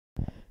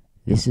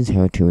This is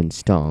how to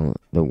install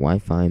the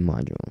Wi-Fi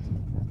module.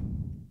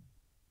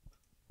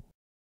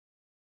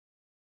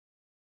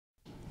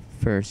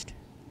 First,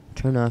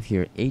 turn off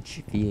your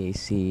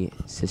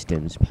HVAC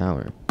system's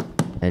power,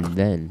 and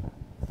then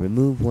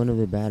remove one of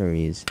the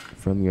batteries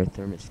from your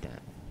thermostat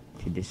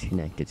to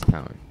disconnect its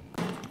power.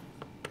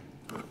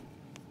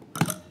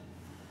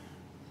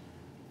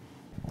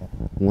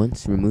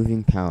 Once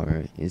removing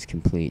power is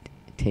complete,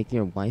 take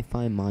your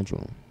Wi-Fi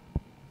module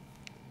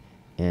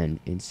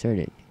and insert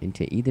it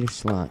into either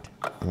slot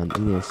on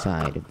either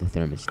side of the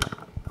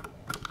thermostat.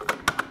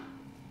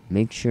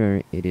 Make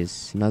sure it is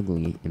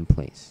snugly in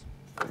place.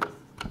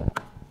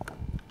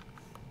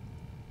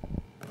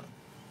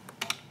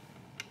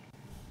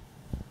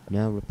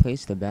 Now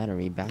replace the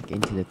battery back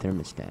into the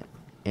thermostat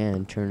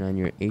and turn on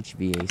your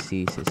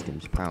HVAC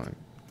system's power.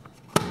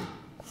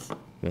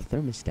 Your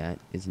thermostat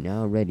is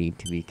now ready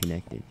to be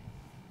connected.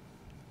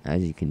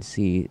 As you can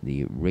see,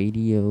 the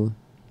radio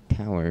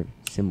tower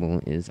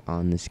symbol is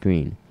on the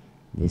screen.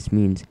 This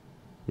means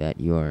that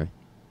your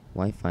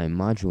Wi-Fi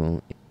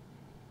module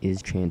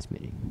is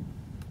transmitting.